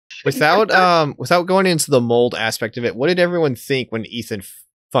without going into the mold aspect of it, what did everyone think when Ethan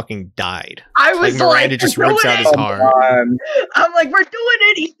fucking died? I was like, Miranda just rips out his heart. I'm like, we're doing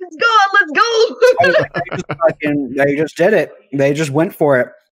it. Ethan's gone. Let's go. They just did it. They just went for it.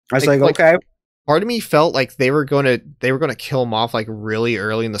 I was like, okay. Part of me felt like they were gonna kill him off like really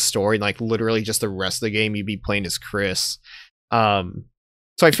early in the story, and like literally just the rest of the game you'd be playing as Chris.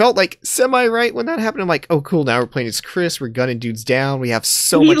 So I felt like semi-right when that happened. I'm like, oh cool, now we're playing as Chris, we're gunning dudes down, we have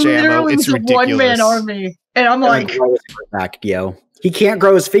so much ammo, it's ridiculous. One-man army. And I'm like, back, yo. He can't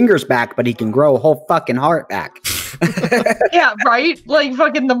grow his fingers back, but he can grow a whole fucking heart back. Yeah, right? Like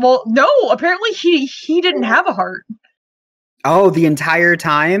fucking the mold. No, apparently he didn't have a heart. Oh, the entire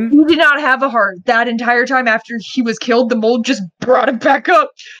time? He did not have a heart. That entire time after he was killed, the mold just brought him back up.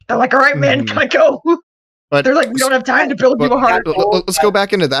 They're like, all right, man, gotta go. But they're like, we don't have time to build you a heart. Let's go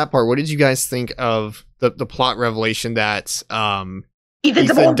back into that part. What did you guys think of the plot revelation that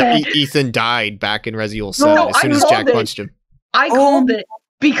Ethan died back in Resident Evil 7 as soon as Jack punched him? I called it.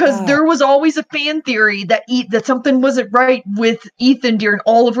 Because there was always a fan theory that something wasn't right with Ethan during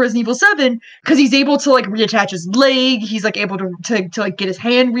all of Resident Evil 7, because he's able to like reattach his leg, he's like able to like get his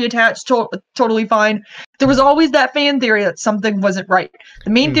hand reattached totally fine. There was always that fan theory that something wasn't right. The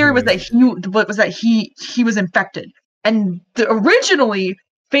main theory was that he was infected, and originally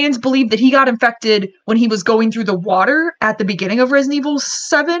fans believed that he got infected when he was going through the water at the beginning of Resident Evil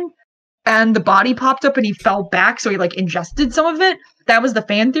 7. And the body popped up and he fell back, so he like ingested some of it. That was the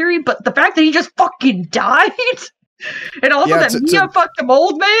fan theory, but the fact that he just fucking died, and also that Mia fucked the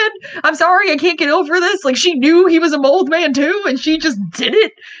mold man. I'm sorry, I can't get over this. Like, she knew he was a mold man too, and she just did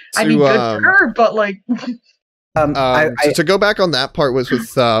it. I mean, good for her, but like, to go back on that part with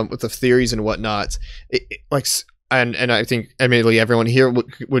the theories and whatnot, and I think admittedly everyone here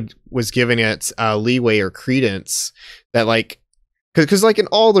was giving it leeway or credence that like. Because like in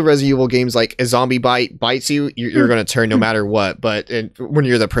all the Resident Evil games, like a zombie bites you, you're going to turn no matter what. But when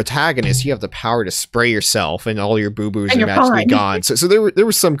you're the protagonist, you have the power to spray yourself and all your boo-boos are magically gone. So there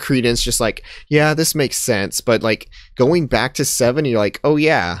was some credence, just like, yeah, this makes sense. But like going back to 7, you're like, oh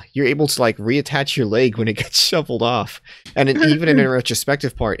yeah, you're able to like reattach your leg when it gets shuffled off. And even in a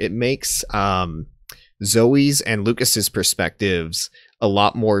retrospective part, it makes Zoe's and Lucas's perspectives a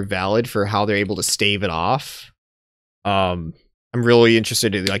lot more valid for how they're able to stave it off. I'm really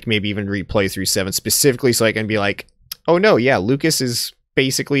interested to like maybe even replay through 7 specifically so I can be like, oh no, yeah, Lucas is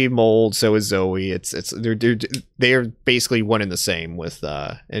basically mold, so is Zoe. They're basically one and the same with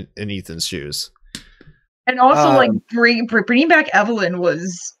in Ethan's shoes. And also like bringing back Evelyn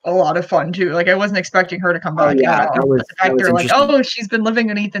was a lot of fun too. Like I wasn't expecting her to come back. The fact they're like, oh, she's been living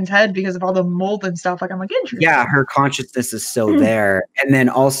in Ethan's head because of all the mold and stuff. Like I'm like, interesting. Yeah, her consciousness is still there. And then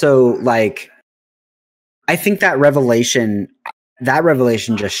also like, I think that revelation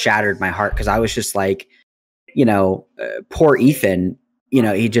just shattered my heart, because I was just like, you know, poor Ethan, you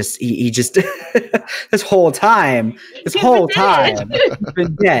know, he just this whole time he's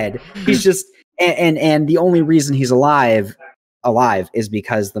been dead. He's just and the only reason he's alive is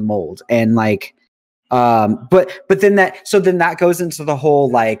because the mold. And like but then that goes into the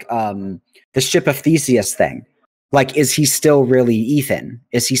whole like the ship of Theseus thing. Like, is he still really Ethan?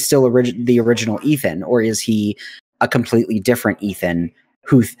 Is he still the original Ethan, or is he a completely different Ethan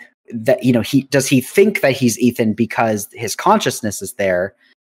does he think that he's Ethan because his consciousness is there?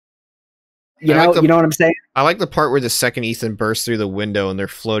 You know what I'm saying? I like the part where the second Ethan bursts through the window and they're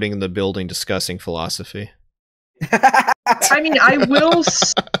floating in the building discussing philosophy. I mean, I will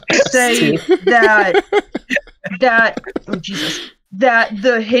say that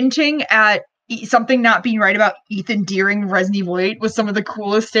the hinting at something not being right about Ethan during Resident Evil 8 was some of the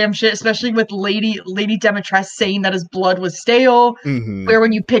coolest damn shit, especially with Lady Demetress saying that his blood was stale, where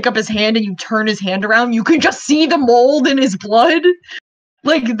when you pick up his hand and you turn his hand around, you can just see the mold in his blood.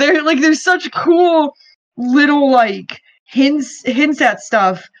 There's such cool little like hints at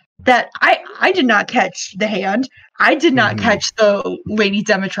stuff that I did not catch the hand. I did not catch the Lady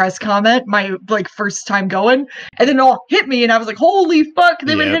Demetress comment my like first time going, and then it all hit me, and I was like, "Holy fuck!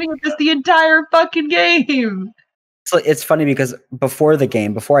 They've been hitting with this the entire fucking game." So it's funny because before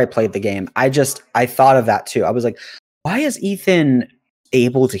I played the game, I thought of that too. I was like, "Why is Ethan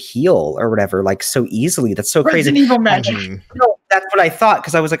able to heal or whatever like so easily? That's so crazy." Resident Evil magic. No, that's what I thought,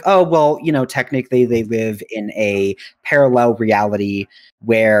 because I was like, "Oh well, you know, technically they live in a parallel reality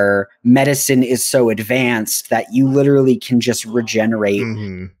where medicine is so advanced that you literally can just regenerate."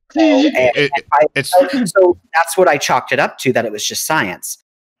 So that's what I chalked it up to, that it was just science.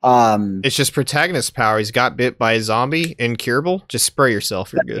 It's just protagonist power. He's got bit by a zombie, incurable. Just spray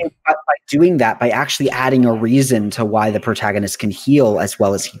yourself, you're good. By doing that, by actually adding a reason to why the protagonist can heal as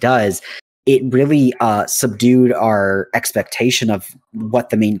well as he does, it really subdued our expectation of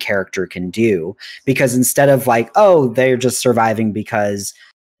what the main character can do. Because instead of like, oh, they're just surviving because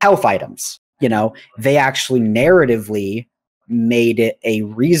health items, you know, they actually narratively made it a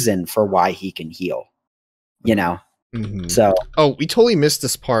reason for why he can heal, you know. So we totally missed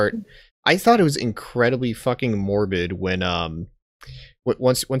this part. I thought it was incredibly fucking morbid when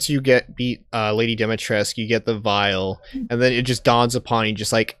once you get beat Lady Dimitrescu, you get the vial, and then it just dawns upon you,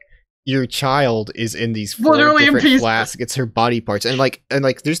 just like, your child is in these 4 different flasks. It's her body parts, and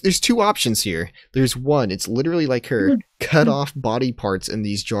there's 2 options here. There's one, it's literally like her cut off body parts in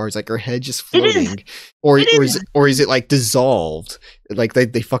these jars, like her head just floating, or is it like dissolved, like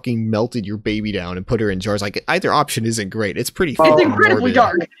they fucking melted your baby down and put her in jars. Like, either option isn't great. It's pretty. It's incredibly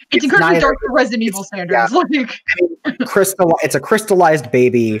dark. It's incredibly dark for Resident Evil standards. Yeah. It's a crystallized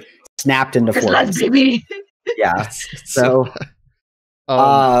baby snapped into form. Baby. Yeah. So.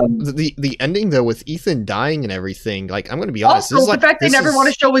 The ending though, with Ethan dying and everying, like, I'm gonna be honest, also, this is like, the fact they never want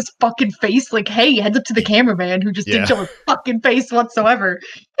to show his fucking face, like, hey, heads up to the cameraman who just didn't show his fucking face whatsoever.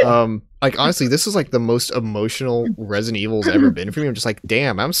 Like, honestly, this is like the most emotional Resident Evil's ever been for me. I'm just like,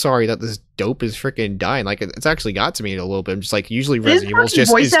 damn, I'm sorry that this dope is freaking dying. Like, it's actually got to me a little bit. I'm just like, usually Resident Evil's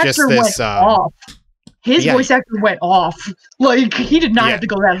just this his voice actor went off. Like, he did not have to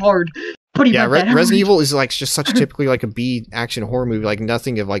go that hard. Resident Evil is like just such typically like a B action horror movie. Like,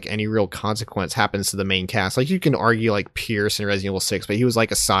 nothing of like any real consequence happens to the main cast. Like, you can argue like Pierce in Resident Evil 6, but he was like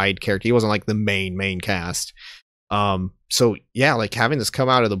a side character. He wasn't like the main cast. So yeah, like, having this come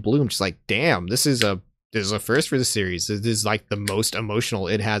out of the blue, I'm just like, damn, this is a first for the series. This is like the most emotional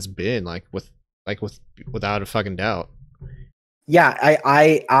it has been, without a fucking doubt. Yeah,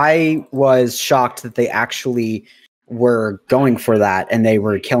 I was shocked that they actually were going for that and they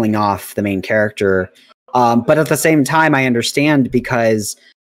were killing off the main character. But at the same time, I understand, because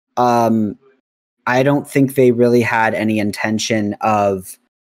I don't think they really had any intention of...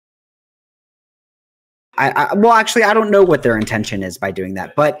 well, actually, I don't know what their intention is by doing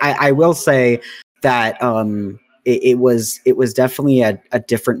that. But I will say that it was definitely a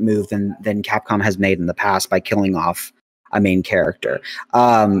different move than Capcom has made in the past by killing off a main character.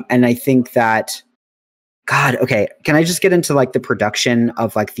 And I think that... God, okay. Can I just get into like the production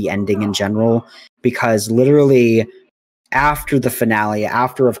of like the ending in general? Because literally after the finale,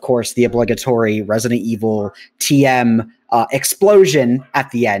 after of course the obligatory Resident Evil TM explosion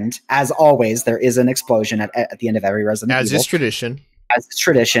at the end, as always, there is an explosion at the end of every Resident Evil. As is tradition. As is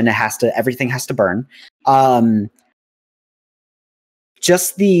tradition, everything has to burn.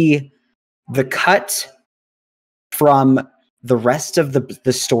 Just the cut from the rest of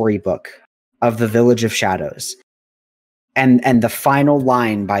the storybook of the Village of Shadows, and the final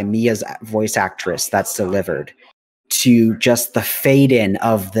line by Mia's voice actress that's delivered, to just the fade in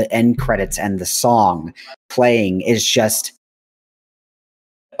of the end credits and the song playing, is just,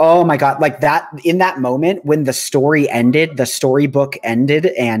 oh my God. Like, that, in that moment when the story ended, the storybook ended,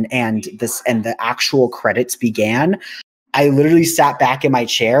 and the actual credits began, I literally sat back in my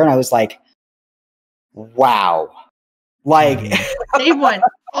chair and I was like, wow. Like, they went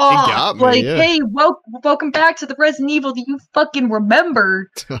off. Like, hey, welcome back to the Resident Evil that you fucking remember.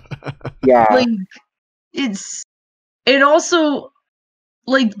 Yeah. Like, it also,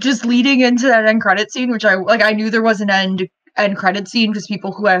 like, just leading into that end credit scene, which I knew there was an end credit scene, because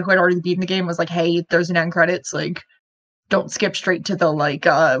people who had already beaten the game was like, hey, there's an end credits, like, don't skip straight to the like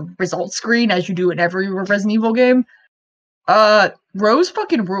results screen as you do in every Resident Evil game. Rose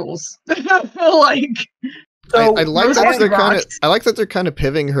fucking rules. Like, so I like that they're kind of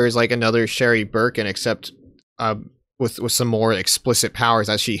pivoting her as like another Sherry Birkin, except with some more explicit powers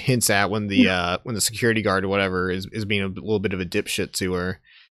that she hints at when the security guard or whatever is being a little bit of a dipshit to her.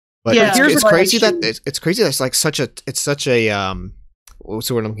 But yeah, it's crazy that it's like such a what's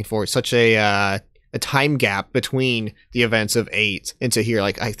the word I'm looking for? Such a time gap between the events of 8 into here.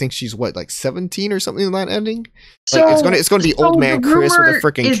 Like, I think she's what, like 17 or something in that ending. Like, so it's going to be old man Chris with a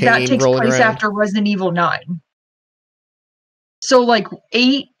freaking cane rolling around. After Resident Evil 9. So like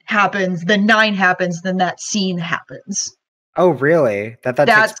 8 happens, then 9 happens, then that scene happens. Oh, really? That's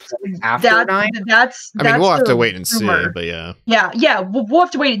after 9? That's I mean, we'll have to wait and see, but yeah. Yeah, we'll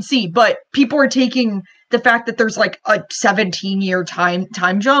have to wait and see. But people are taking the fact that there's like a 17-year time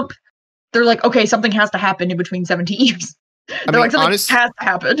jump. They're like, okay, something has to happen in between 17 years. They're like, something has to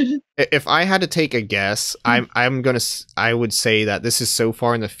happen. If I had to take a guess, I would say that this is so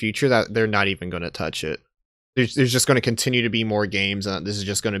far in the future that they're not even going to touch it. there's just going to continue to be more games. This is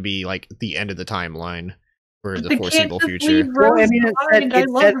just going to be like the end of the timeline for the foreseeable future. Well, I mean,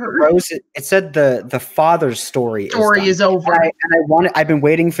 it said the father's story is over. I've been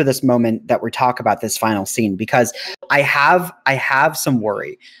waiting for this moment that we talk about this final scene, because I have some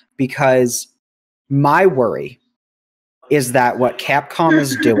worry, because my worry is that what Capcom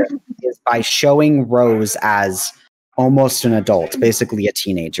is doing is by showing Rose as almost an adult, basically a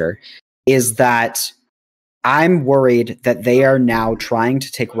teenager, is that I'm worried that they are now trying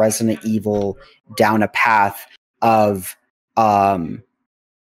to take Resident Evil down a path of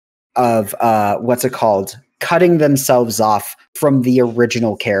what's it called? Cutting themselves off from the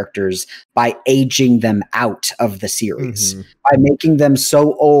original characters by aging them out of the series, by making them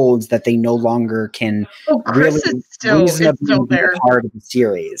so old that they no longer can Chris is still be a part of the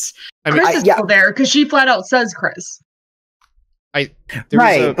series. Chris is still there because she flat out says Chris. But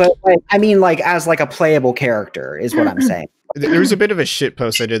I mean, like as like a playable character is what I'm saying. There was a bit of a shit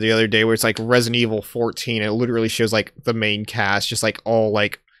post I did the other day where it's like Resident Evil 14. It literally shows like the main cast, just like all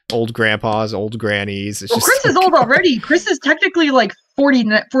like old grandpas, old grannies. It's Chris is old already. Chris is technically like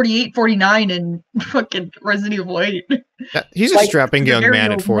 48, 49 in fucking Resident Evil 8. He's a strapping young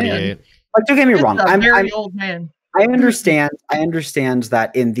man at 48. Like, don't get me wrong. I'm a very old man. I understand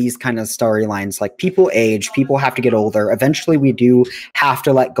that in these kind of storylines, like people age, people have to get older. Eventually we do have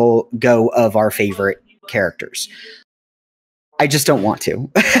to let go of our favorite characters. I just don't want to.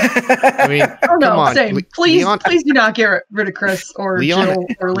 I mean, come on. Same. Please do not get rid of Chris or Jill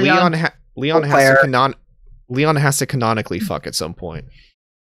or Leon. Leon has to canonically fuck at some point.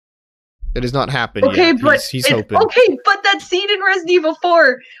 It has not happened yet. But he's hoping. Okay, but that scene in Resident Evil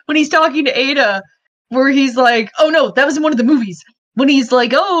 4 when he's talking to Ada, where he's like, "Oh no, that was in one of the movies." When he's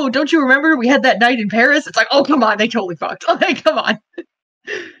like, "Oh, don't you remember we had that night in Paris?" It's like, "Oh, come on, they totally fucked." Like, come on.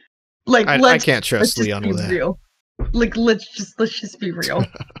 Like, I can't trust Leon with that. Real. Like, let's just be real.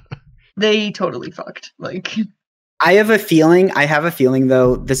 They totally fucked. Like, I have a feeling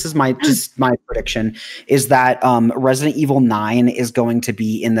though, this is my prediction, is that Resident Evil 9 is going to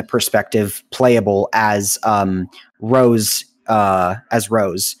be in the perspective playable as Rose.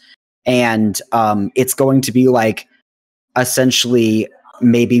 And it's going to be like essentially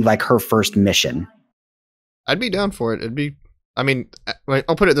maybe like her first mission. I'd be down for it.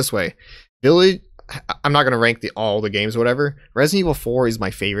 I'll put it this way. Village, I'm not going to rank all the games or whatever. Resident Evil 4 is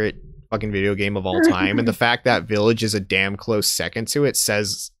my favorite fucking video game of all time, and the fact that Village is a damn close second to it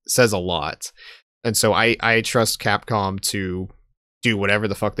says a lot. And so I trust Capcom to do whatever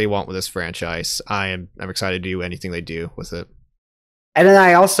the fuck they want with this franchise. I'm excited to do anything they do with it. And then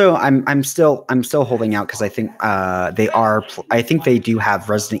I'm still holding out because I think I think they do have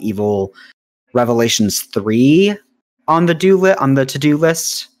Resident Evil Revelations 3 on the to-do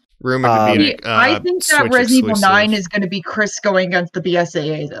list. Rumored to be I think that Resident Evil 9 is going to be Chris going against the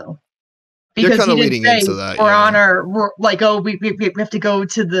BSAA though. Because they're kind of leading into that. We're on we're like, we have to go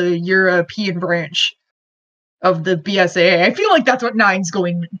to the European branch of the BSAA. I feel like that's what 9's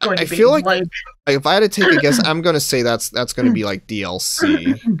going to be. I feel like if I had to take a guess, I'm going to say that's going to be like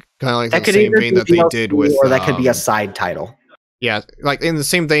DLC, kind of like the same vein that they did with, or that could be a side title. Yeah, like in the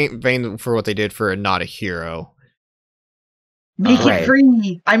same vein for what they did for Not a Hero. Make it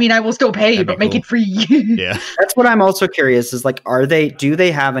free. I mean, I will still pay, but make it free. Yeah. That's what I'm also curious is like, do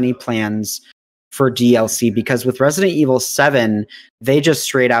they have any plans for DLC? Because with Resident Evil 7, they just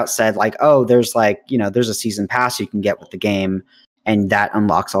straight out said like, oh, there's like, there's a season pass you can get with the game and that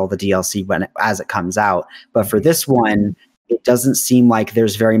unlocks all the DLC as it comes out. But for this one, it doesn't seem like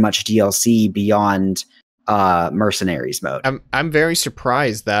there's very much DLC beyond Mercenaries mode. I'm very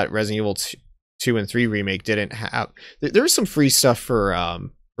surprised that Resident Evil 2 and 3 remake didn't have. There was some free stuff for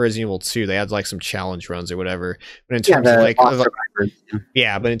Resident Evil 2. They had like some challenge runs or whatever. But in terms of like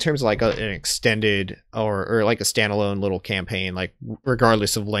but in terms of like an extended or like a standalone little campaign, like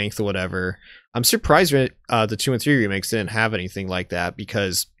regardless of length or whatever, I'm surprised the 2 and 3 remakes didn't have anything like that,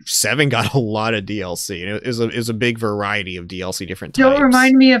 because 7 got a lot of DLC. It was a big variety of DLC, different types. Don't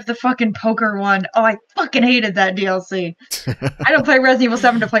remind me of the fucking poker one. Oh, I fucking hated that DLC. I don't play Resident Evil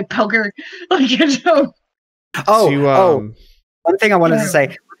 7 to play poker. Like, one thing I wanted to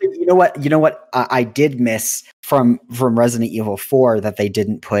say. You know what? I did miss from Resident Evil 4 that they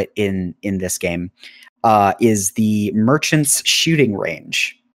didn't put in this game is the merchant's shooting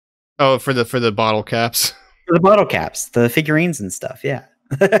range. Oh, for the bottle caps. For the bottle caps, the figurines and stuff. Yeah.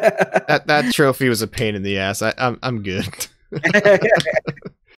 that trophy was a pain in the ass. I'm good.